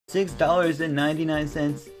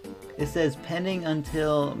$6.99. It says pending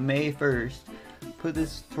until May 1st. Put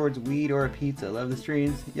this towards weed or a pizza. Love the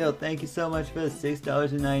streams. Yo, thank you so much for the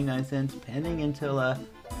 $6.99 pending until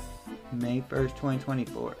May 1st,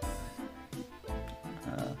 2024.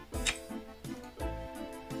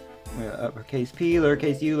 Uppercase P,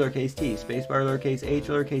 lowercase u, lowercase t, spacebar, lowercase h,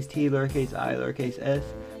 lowercase t, lowercase I, lowercase s,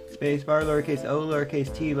 spacebar, lowercase o,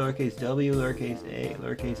 lowercase t, lowercase w, lowercase a,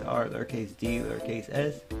 lowercase r, lowercase d, lowercase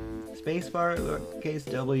s, spacebar, lowercase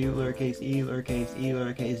w, lowercase e,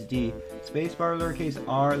 lowercase d, spacebar, lowercase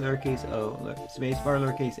r, lowercase o, spacebar,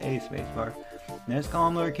 lowercase a, spacebar. Next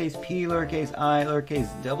column, lowercase p, lowercase I, lowercase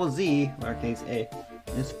double z, lowercase a,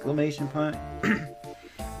 exclamation point.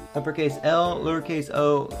 Uppercase L, lowercase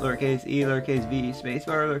o, lowercase e, lowercase v,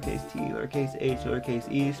 spacebar, lowercase t, lowercase h,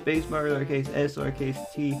 lowercase e, spacebar, lowercase s,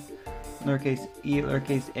 lowercase t, lowercase e,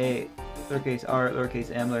 lowercase a, lowercase r,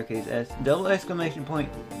 lowercase m, lowercase s, double exclamation point,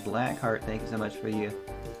 black heart. Thank you so much for you.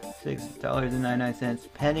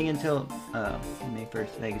 $6.99, pending until May 1st.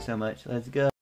 Thank you so much. Let's go.